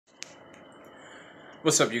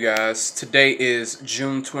What's up, you guys? Today is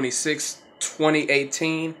June 26th,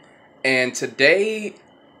 2018, and today,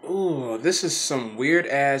 this is some weird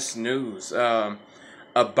ass news. A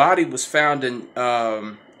body was found in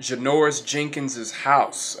Janoris Jenkins'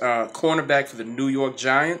 house, cornerback for the New York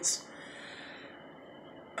Giants.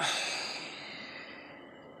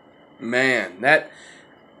 Man,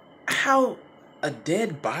 how a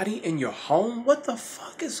dead body in your home? What the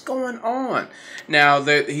fuck is going on? Now,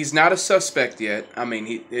 he's not a suspect yet. I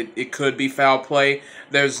mean, it could be foul play.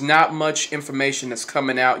 There's not much information that's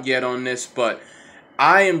coming out yet on this, but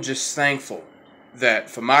I am just thankful that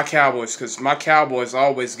for my Cowboys, because my Cowboys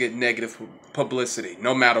always get negative publicity,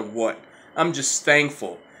 no matter what. I'm just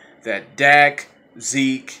thankful that Dak,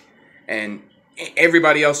 Zeke, and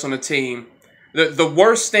everybody else on the team. The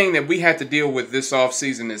worst thing that we had to deal with this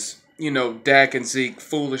offseason is, Dak and Zeke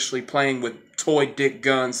foolishly playing with toy dick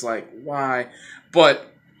guns. Like, why?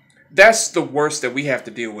 But that's the worst that we have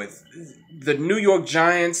to deal with. The New York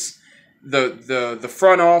Giants, the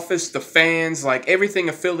front office, the fans, like everything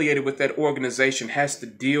affiliated with that organization has to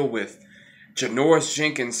deal with Janoris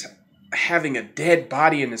Jenkins having a dead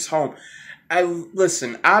body in his home.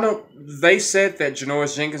 They said that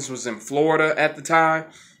Janoris Jenkins was in Florida at the time.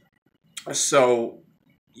 So,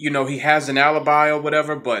 he has an alibi or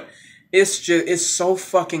whatever, but it's so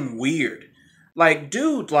fucking weird. Like,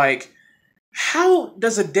 dude, like, how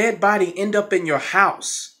does a dead body end up in your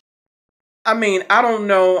house? I mean, I don't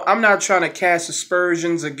know. I'm not trying to cast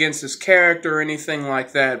aspersions against his character or anything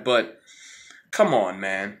like that, but come on,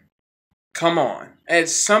 man. Come on. And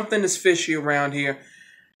something is fishy around here.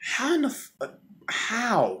 How?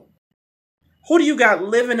 Who do you got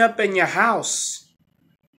living up in your house?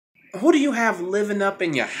 Who do you have living up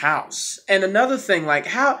in your house? And another thing, like,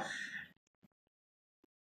 how?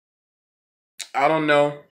 I don't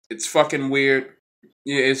know. It's fucking weird.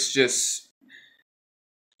 Yeah, it's just,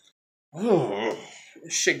 oh,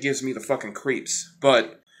 shit gives me the fucking creeps.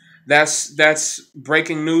 But that's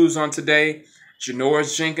breaking news on today.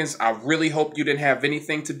 Janoris Jenkins, I really hope you didn't have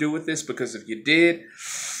anything to do with this, because if you did,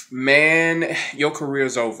 man, your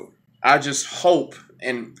career's over. I just hope,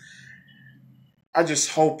 and I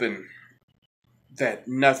just hoping that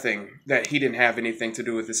he didn't have anything to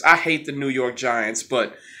do with this. I hate the New York Giants,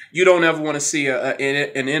 but you don't ever want to see an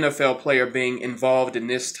NFL player being involved in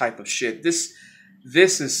this type of shit. This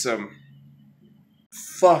is some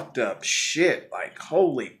fucked up shit. Like,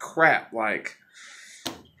 holy crap. Like,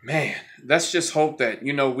 man, let's just hope that,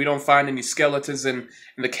 we don't find any skeletons in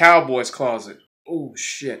the Cowboys closet. Oh,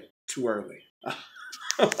 shit. Too early.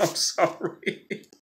 I'm sorry.